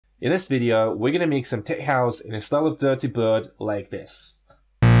In this video, we're gonna make some tech house in a style of Dirtybird like this.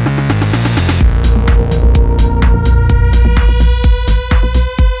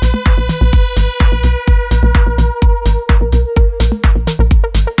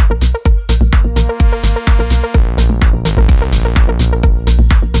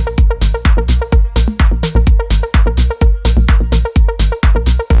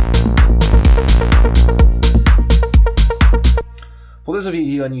 For those of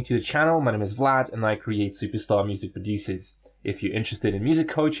you who are new to the channel, my name is Vlad and I create superstar music producers. If you're interested in music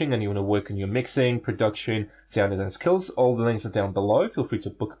coaching and you want to work on your mixing, production, sound design skills, all the links are down below. Feel free to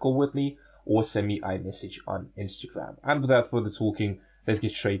book a call with me or send me a iMessage on Instagram. And without further talking, let's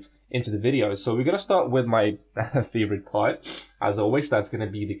get straight into the video. So we're going to start with my favorite part. As always, that's going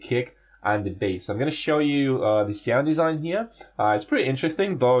to be the kick and the bass. I'm going to show you the sound design here. It's pretty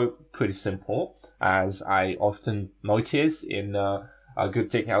interesting, though pretty simple, as I often notice in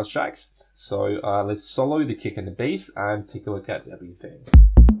good tech house tracks. So let's solo the kick and the bass and take a look at everything.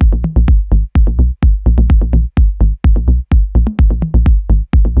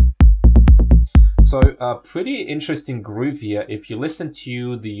 So pretty interesting groove here. If you listen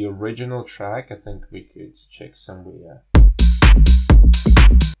to the original track, I think we could check somewhere.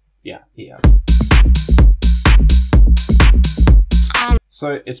 Yeah, here.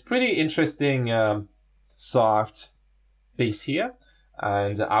 So it's pretty interesting, soft bass here.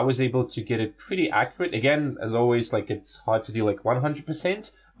 And I was able to get it pretty accurate. Again, as always, like it's hard to do like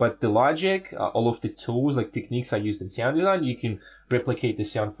 100%, but the logic, all of the tools, like techniques I used in sound design, you can replicate the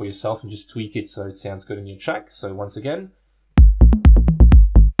sound for yourself and just tweak it so it sounds good in your track. So once again,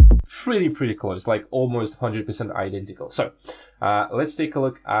 pretty close, like almost 100% identical. So let's take a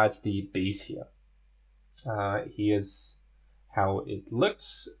look at the bass here. Here's how it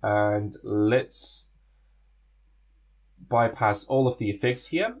looks, and let's bypass all of the effects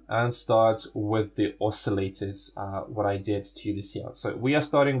here and start with the oscillators, what I did to the sound. So we are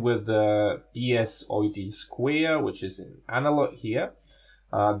starting with the BSOD square, which is in analog here.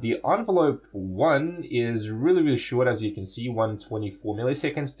 The envelope 1 is really short, as you can see, 124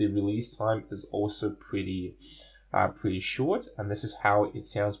 milliseconds. The release time is also pretty short, and this is how it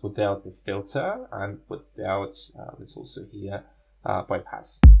sounds without the filter and without, let's also here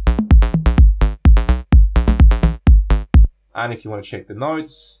bypass. And if you want to check the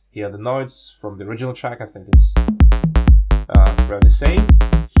notes, here are the notes from the original track. I think it's around the same.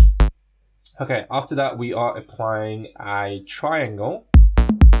 Okay, after that we are applying a triangle.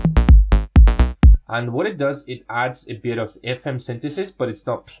 And what it does, it adds a bit of FM synthesis, but it's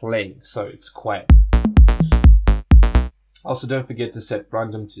not playing, so it's quiet. Also, don't forget to set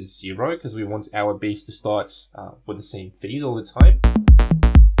random to 0, because we want our bass to start with the same phase all the time.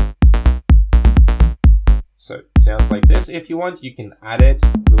 So it sounds like this. If you want, you can add it.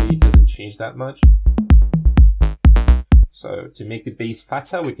 Really doesn't change that much. So to make the bass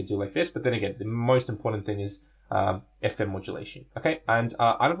fatter, we could do like this. But then again, the most important thing is FM modulation. Okay, and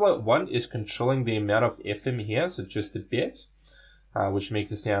envelope 1 is controlling the amount of FM here, so just a bit, which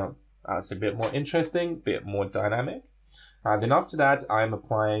makes the sound it's a bit more interesting, a bit more dynamic. Then after that, I'm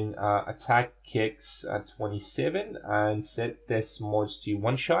applying attack kicks at 27 and set this mods to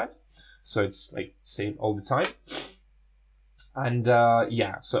 1 shot. So it's like same all the time. And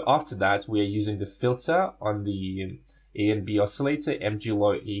yeah, so after that, we are using the filter on the A and B oscillator, MG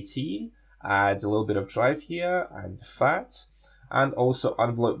low 18, adds a little bit of drive here and fat. And also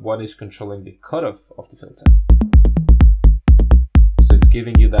envelope 1 is controlling the cutoff of the filter. So it's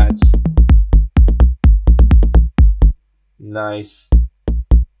giving you that nice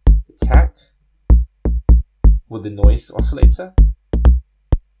attack with the noise oscillator.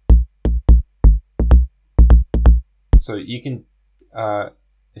 So you can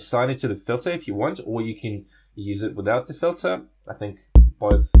assign it to the filter if you want, or you can use it without the filter. I think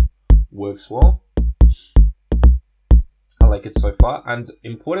both works well. I like it so far. And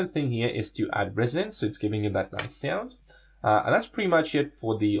important thing here is to add resonance, so it's giving you that nice sound. And that's pretty much it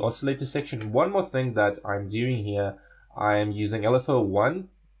for the oscillator section. One more thing that I'm doing here, I'm using LFO1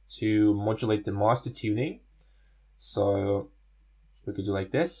 to modulate the master tuning. So we could do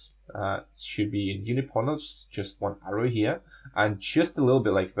like this. Should be in unipolar, just 1 arrow here, and just a little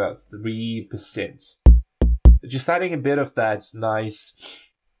bit, like about 3%. Just adding a bit of that nice,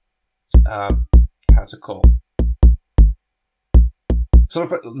 how to call,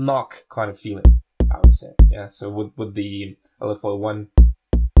 sort of a knock kind of feeling, I would say. Yeah, so with the LFO1,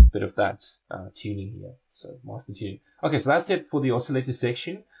 bit of that tuning here, so master tuning. Okay, so that's it for the oscillator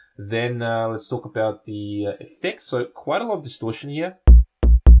section. Then let's talk about the effects. So quite a lot of distortion here.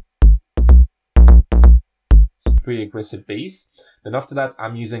 pretty aggressive bass. Then after that,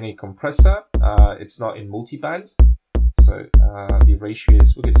 I'm using a compressor. It's not in multiband, so the ratio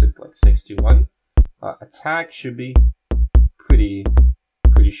is, we'll get to like 6:1. Attack should be pretty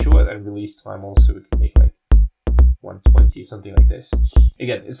short, and release time also we can make like 120, something like this.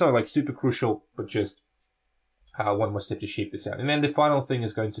 Again, it's not like super crucial, but just one more step to shape this out. And then the final thing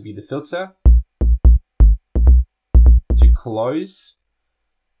is going to be the filter to close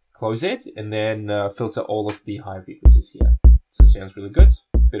it, and then filter all of the high frequencies here. So it sounds really good.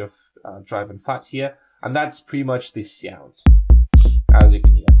 Bit of drive and fat here, and that's pretty much the sound, as you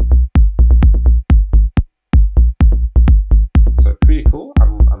can hear. So pretty cool.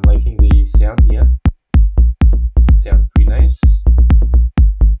 I'm liking the sound here. It sounds pretty nice.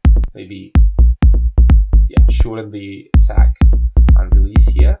 Maybe, yeah, shorten the attack and release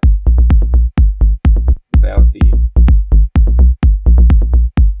here without the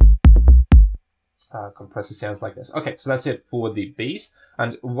compressor sounds like this. Okay, so that's it for the bass.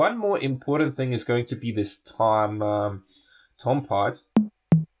 And one more important thing is going to be this tom part,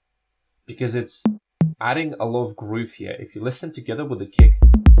 because it's adding a lot of groove here. If you listen together with the kick,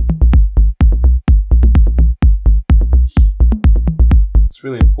 it's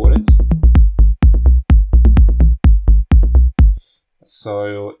really important.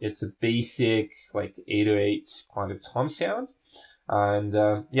 So it's a basic like 808 kind of tom sound. And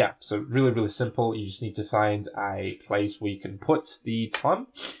yeah, so really simple. You just need to find a place where you can put the tom,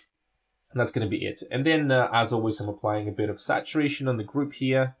 and that's going to be it. And then as always, I'm applying a bit of saturation on the group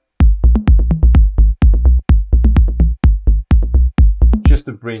here, just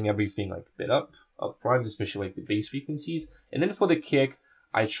to bring everything like a bit up front, especially like the bass frequencies. And then for the kick,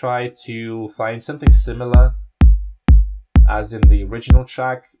 I try to find something similar as in the original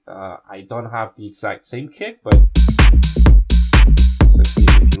track. I don't have the exact same kick, but so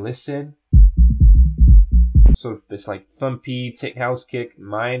if you listen, sort of this like thumpy tech house kick,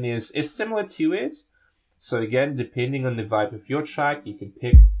 mine is similar to it. So again, depending on the vibe of your track, you can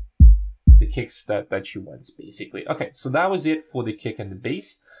pick the kicks that you want, basically. Okay, so that was it for the kick and the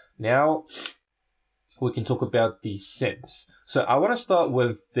bass. Now we can talk about the synths. So I want to start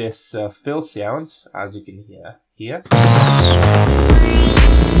with this fill sound, as you can hear here.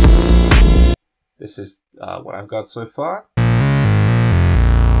 This is what I've got so far.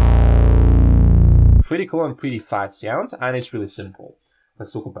 Pretty cool and pretty fat sound, and it's really simple.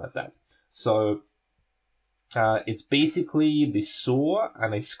 Let's talk about that. So it's basically the saw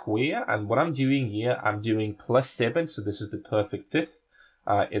and a square, and what I'm doing here, I'm doing +7, so this is the perfect fifth.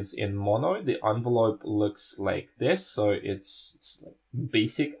 It's in mono. The envelope looks like this, so it's like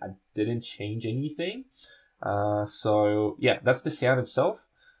basic. I didn't change anything. So yeah, that's the sound itself.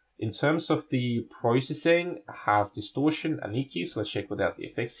 In terms of the processing, I have distortion and EQ, so let's check without the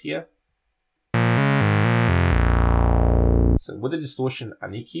effects here. So with the distortion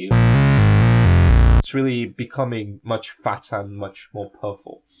and EQ, it's really becoming much fatter and much more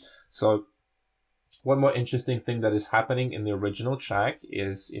powerful. So one more interesting thing that is happening in the original track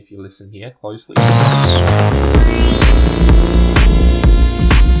is, if you listen here closely,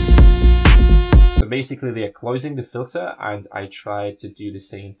 so basically they are closing the filter, and I tried to do the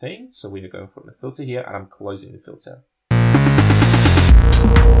same thing. So we are going from the filter here, and I'm closing the filter.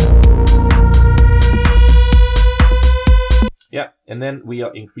 Yeah, and then we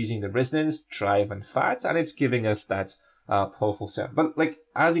are increasing the resonance, drive, and fat, and it's giving us that powerful sound. But like,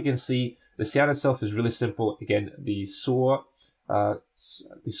 as you can see, the sound itself is really simple. Again, the saw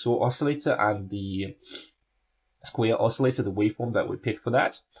oscillator and the square oscillator, the waveform that we picked for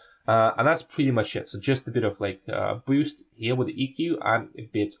that. And that's pretty much it. So just a bit of like boost here with the EQ and a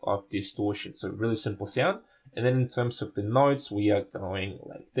bit of distortion. So really simple sound. And then in terms of the notes, we are going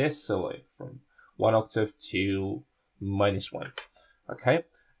like this. So like from 1 octave to -1. Okay.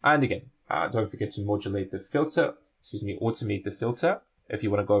 And again, don't forget to modulate the filter, automate the filter if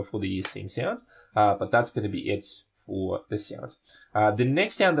you want to go for the same sound. But that's going to be it for this sound. The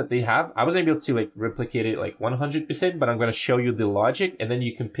next sound that they have, I wasn't able to like replicate it like 100%, but I'm going to show you the logic, and then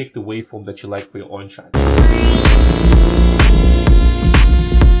you can pick the waveform that you like for your own track.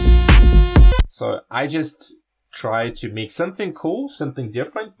 So I just try to make something cool, something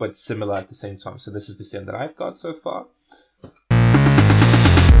different, but similar at the same time. So this is the sound that I've got so far.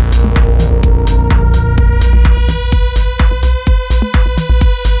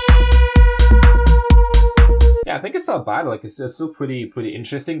 Yeah, I think it's not bad. Like, it's still pretty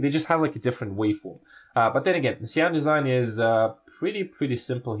interesting. They just have like a different waveform. But then again, the sound design is pretty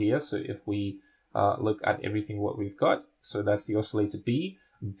simple here. So if we look at everything what we've got, so that's the oscillator B,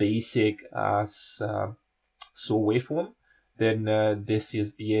 basic saw waveform. Then this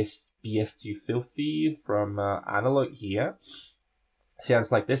is BS Too Filthy from Analog here.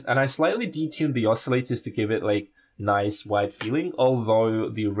 Sounds like this. And I slightly detuned the oscillators to give it like nice wide feeling, although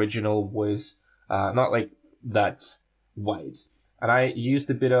the original was not like that wide. And I used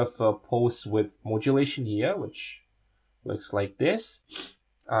a bit of pulse width modulation here, which looks like this.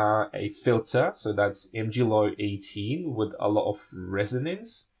 A filter, so that's MG Low 18 with a lot of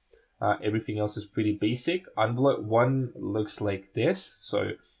resonance. Everything else is pretty basic. Envelope 1 looks like this.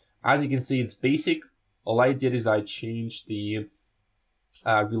 So as you can see, it's basic. All I did is I changed the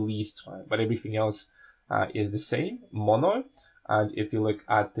release time, but everything else is the same, mono. And if you look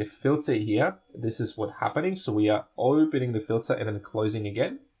at the filter here, this is what's happening. So we are opening the filter and then closing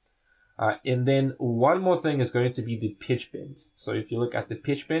again. And then one more thing is going to be the pitch bend. So if you look at the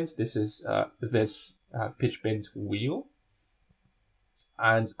pitch bend, this is this pitch bend wheel.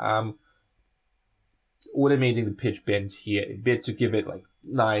 And I'm automating the pitch bend here a bit to give it like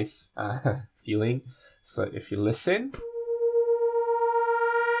nice feeling. So if you listen.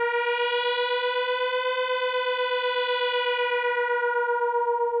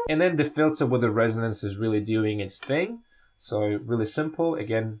 And then the filter with the resonance is really doing its thing. So really simple.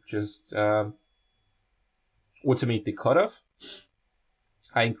 Again, just automate the cutoff.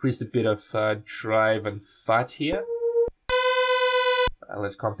 I increased a bit of drive and fat here.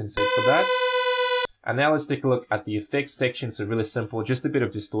 Let's compensate for that. And now let's take a look at the effects section. So really simple, just a bit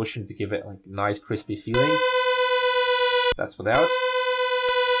of distortion to give it like nice crispy feeling. That's without.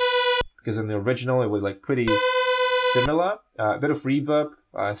 Because in the original it was like pretty similar. A bit of reverb,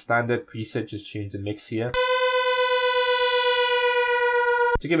 standard preset, just change the mix here.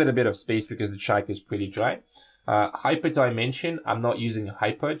 To give it a bit of space because the track is pretty dry. Hyper dimension, I'm not using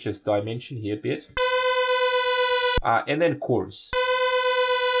hyper, just dimension here a bit. And then chorus.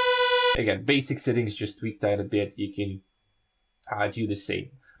 Again, basic settings, just tweak that a bit. You can do the same.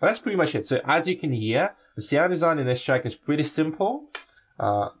 But that's pretty much it. So as you can hear, the sound design in this track is pretty simple,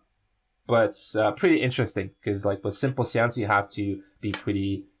 but pretty interesting because like with simple sounds, you have to be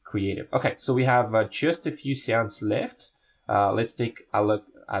pretty creative. Okay, so we have just a few sounds left. Let's take a look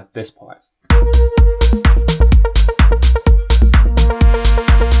at this part.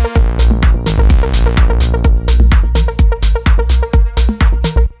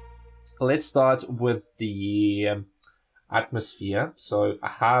 Let's start with the atmosphere. So I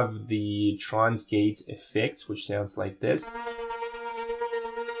have the trans gate effect, which sounds like this.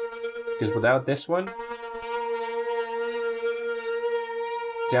 Because without this one,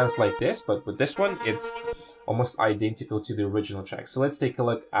 it sounds like this, but with this one, it's almost identical to the original track. So let's take a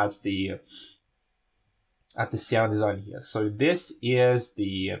look at the sound design here. So this is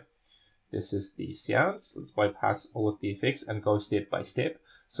the sounds. Let's bypass all of the effects and go step by step.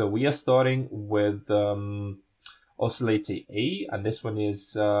 So we are starting with oscillator A, and this one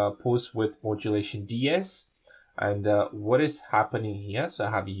is pulse width modulation DS. And what is happening here? So I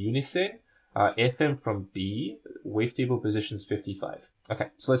have unison, FM from B, wavetable positions 55. Okay,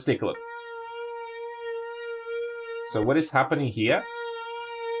 so let's take a look. So what is happening here?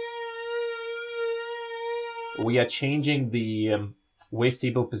 We are changing the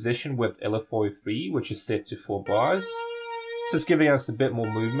wavetable position with LFO3, which is set to 4 bars. So it's giving us a bit more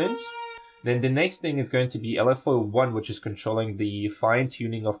movement. Then the next thing is going to be LFO1, which is controlling the fine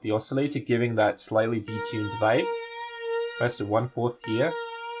tuning of the oscillator, giving that slightly detuned vibe. Right, so 1/4 here.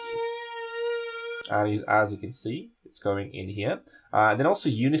 And as you can see, it's going in here. Then also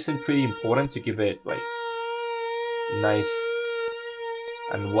unison, pretty important to give it like nice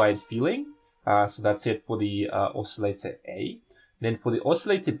and wide feeling. So that's it for the oscillator A. Then for the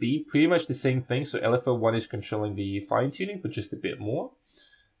oscillator B, pretty much the same thing. So LFO1 is controlling the fine tuning, but just a bit more.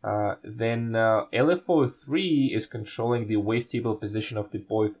 Then LFO3 is controlling the wavetable position of the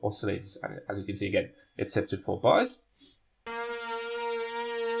both oscillators. And as you can see again, it's set to 4 bars.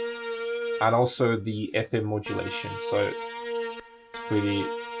 And also the FM modulation. So it's pretty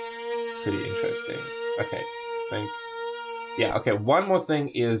interesting. Okay, okay, one more thing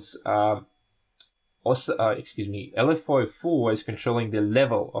is LFO4 is controlling the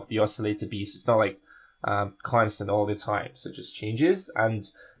level of the oscillator B. So it's not like constant all the time, so it just changes.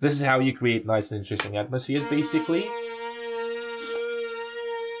 And this is how you create nice and interesting atmospheres, basically.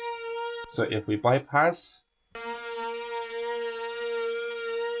 So if we bypass,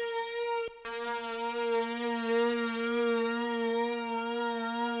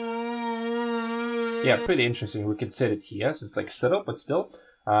 yeah, pretty interesting. We could set it here, so it's like subtle, but still.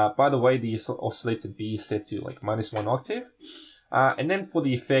 By the way, the oscillator B is set to like -1 octave. And then for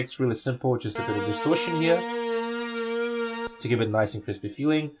the effects, really simple, just a bit of distortion here. to give it a nice and crispy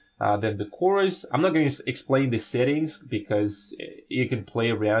feeling. Then the chorus, I'm not going to explain the settings because you can play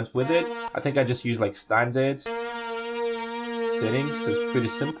around with it. I think I just use like standard settings, so it's pretty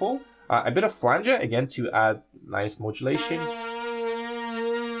simple. A bit of flanger, again, to add nice modulation.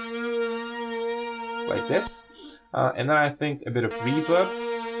 Like this. And then I think a bit of reverb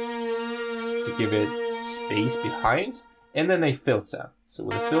to give it space behind. And then a filter. So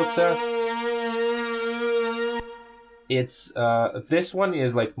with a filter, it's this one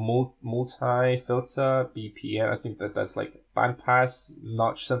is like multi-filter BPM. I think that's like bandpass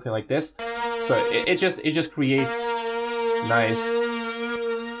notch, something like this. So it just creates nice.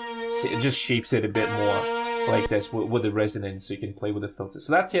 It just shapes it a bit more like this with the resonance, so you can play with the filter.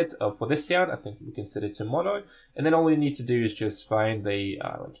 So that's it for this sound. I think we can set it to mono, and then all you need to do is just find the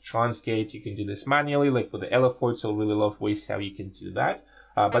like trans gate. You can do this manually, like with the LFO. So I really love ways how you can do that.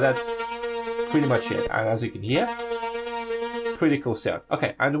 But that's pretty much it. And as you can hear, pretty cool sound.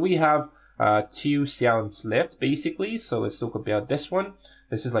 Okay, and we have 2 sounds left basically. So let's talk about this one.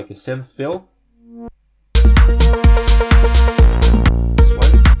 This is like a synth fill.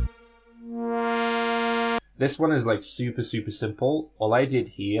 This one is like super simple. All I did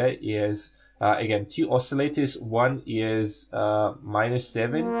here is again 2 oscillators. One is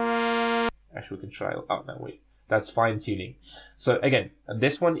 -7. Actually, we can try. Oh no, wait. That's fine tuning. So again,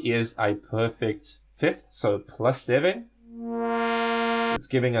 this one is a perfect fifth. So +7. It's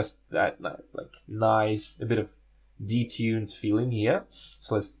giving us that like nice, a bit of detuned feeling here.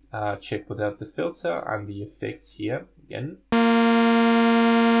 So let's check without the filter and the effects here again.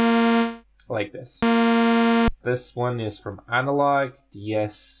 Like this. This one is from analog,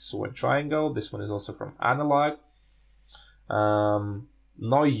 DS, sword triangle. This one is also from analog.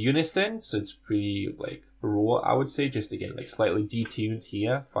 No unison, so it's pretty like raw, I would say. Just again, like slightly detuned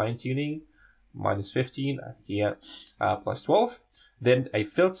here, fine tuning, -15, and here +12. Then a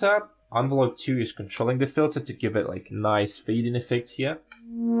filter. Envelope 2 is controlling the filter to give it like nice fade-in effect here,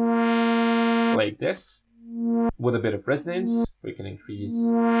 like this, with a bit of resonance. We can increase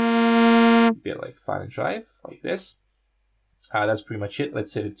a bit like fine and drive, like this. That's pretty much it.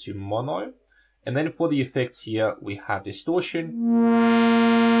 Let's set it to mono. And then for the effects here, we have distortion.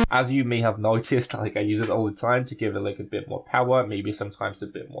 As you may have noticed, like I use it all the time to give it like a bit more power, maybe sometimes a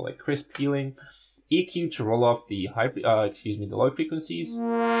bit more like crisp feeling. EQ to roll off the the low frequencies.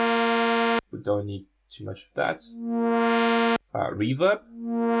 We don't need too much of that. Reverb,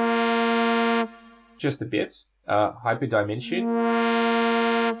 just a bit. Hyper dimension,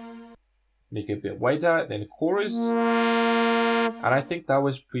 make it a bit wider. Then chorus, and I think that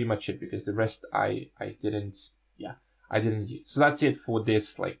was pretty much it because the rest I didn't use. So that's it for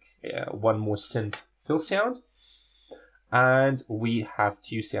this like one more synth fill sound. And we have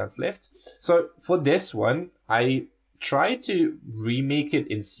 2 sounds left. So for this one, I tried to remake it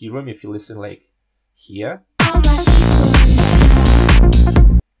in Serum. If you listen like here.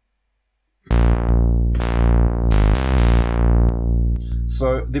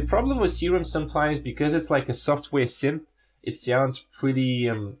 So the problem with Serum sometimes, because it's like a software synth, it sounds pretty,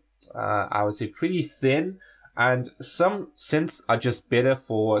 I would say pretty thin. And some synths are just better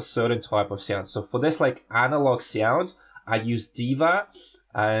for a certain type of sound. So for this like analog sound, I use Diva,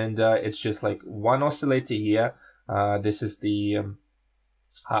 and it's just like 1 oscillator here. This is the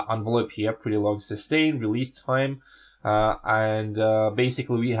envelope here, pretty long sustain, release time. And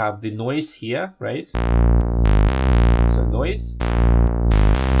basically we have the noise here, right? So noise.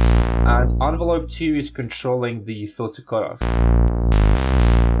 And envelope 2 is controlling the filter cutoff.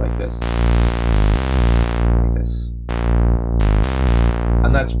 Like this. Like this.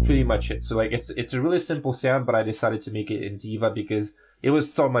 And that's pretty much it. So like it's a really simple sound, but I decided to make it in Diva because it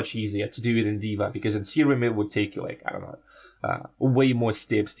was so much easier to do it in Diva, because in Serum it would take you like, I don't know, way more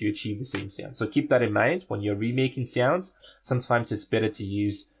steps to achieve the same sound. So keep that in mind when you're remaking sounds. Sometimes it's better to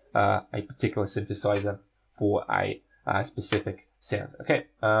use a particular synthesizer for a specific sound. Okay,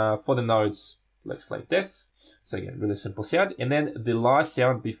 for the nodes, looks like this. So again, really simple sound. And then the last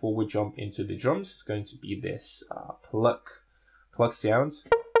sound before we jump into the drums is going to be this pluck sound.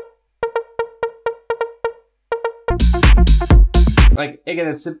 Like, again,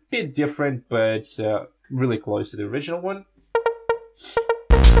 it's a bit different, but really close to the original one.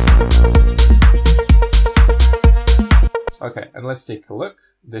 Okay, and let's take a look.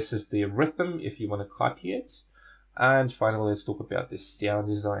 This is the rhythm if you want to copy it. And finally, let's talk about this sound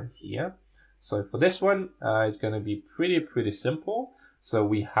design here. So for this one, it's going to be pretty simple. So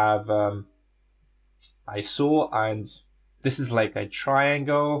we have a saw, and this is like a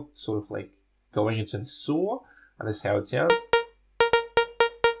triangle, sort of like going into a saw, and this is how it sounds.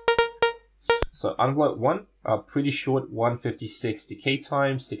 So envelope 1, pretty short, 156 decay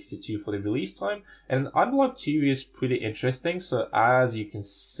time, 62 for the release time. And envelope 2 is pretty interesting. So as you can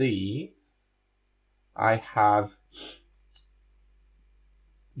see, I have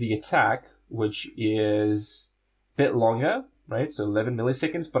the attack, which is a bit longer, right? So 11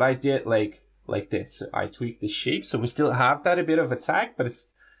 milliseconds, but I did like this. So I tweaked the shape. So we still have that a bit of attack, but it's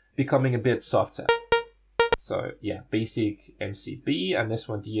becoming a bit softer. So yeah, basic MCB, and this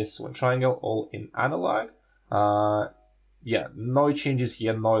one DS1 triangle, all in analog. Yeah, no changes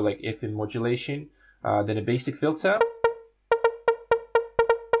here, no like FM modulation. Then a basic filter.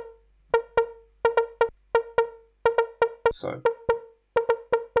 So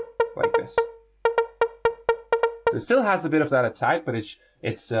like this. So it still has a bit of that attack, but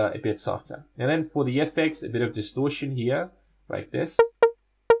it's a bit softer. And then for the effects, a bit of distortion here, like this.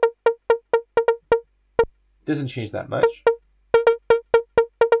 Doesn't change that much.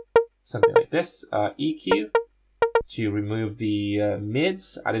 Something like this. EQ to remove the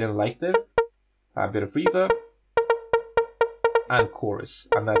mids. I didn't like them. A bit of reverb. And chorus.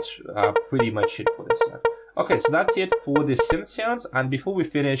 And that's pretty much it for this. Okay, so that's it for the synth sounds. And before we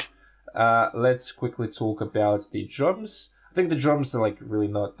finish, let's quickly talk about the drums. I think the drums are like really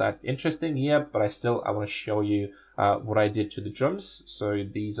not that interesting here, but I want to show you what I did to the drums. So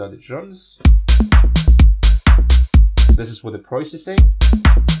these are the drums. This is with the processing.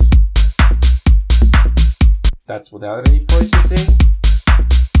 That's without any processing.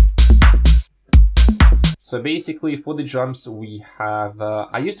 So basically for the drums we have,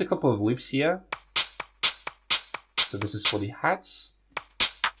 I used a couple of loops here. So this is for the hats.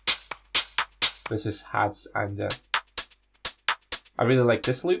 This is hats, and I really like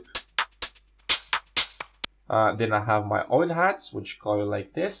this loop. Then I have my own hats, which go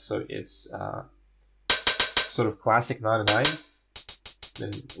like this. So it's sort of classic 99.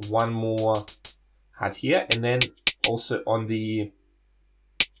 Then one more hat here, and then also on the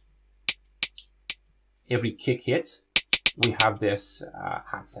every kick hit, we have this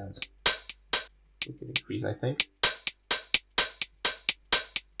hat sound. We can increase, I think.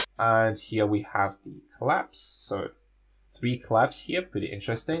 And here we have the claps. So 3 claps here, pretty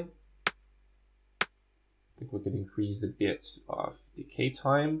interesting. I think we could increase the bit of decay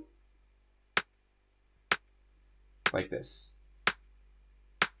time. Like this.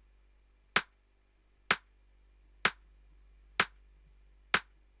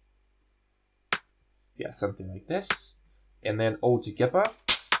 Yeah, something like this. And then all together.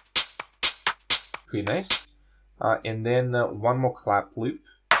 Pretty nice. And then one more clap loop.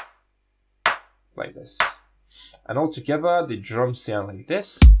 Like this. And all together, the drums sound like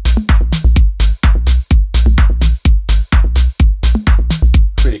this.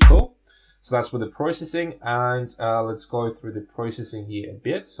 Pretty cool. So that's with the processing, and let's go through the processing here a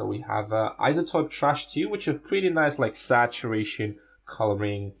bit. So we have Isotope Trash 2, which is a pretty nice like saturation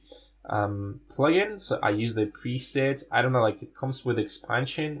coloring plugin. So I use the preset. I don't know, like it comes with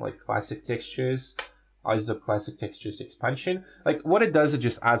expansion, like classic textures, Isotope classic textures expansion. Like what it does, it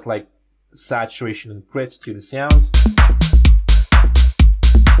just adds like saturation and grit to the sound.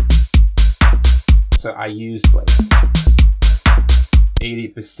 So I used like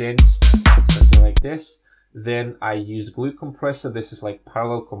 80%, something like this. Then I use glue compressor. This is like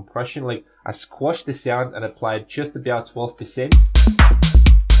parallel compression. Like I squashed the sound and applied just about 12%.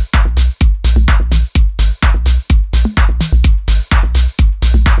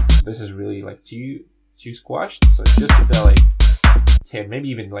 This is really like too squashed. So just about like 10, maybe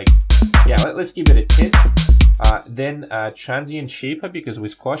even like, yeah, let's give it a 10. Then transient shaper, because we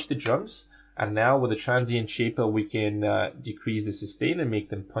squashed the drums. And now with the transient shaper, we can decrease the sustain and make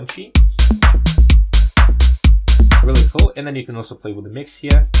them punchy. Really cool. And then you can also play with the mix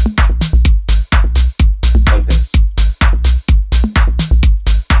here. Like this.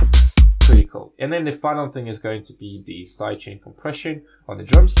 Pretty cool. And then the final thing is going to be the sidechain compression on the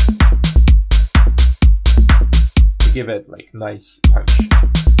drums. To give it like nice punch.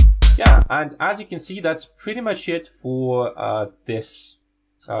 Yeah, and as you can see, that's pretty much it for this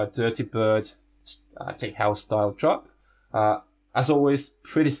Dirtybird Tech House style drop. As always,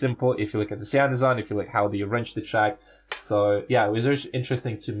 pretty simple if you look at the sound design, if you look how they arrange the track. So yeah, it was very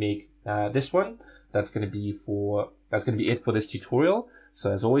interesting to make this one. That's gonna be it for this tutorial.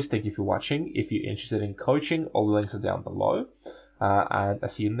 So as always, thank you for watching. If you're interested in coaching, all the links are down below. And I'll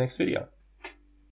see you in the next video.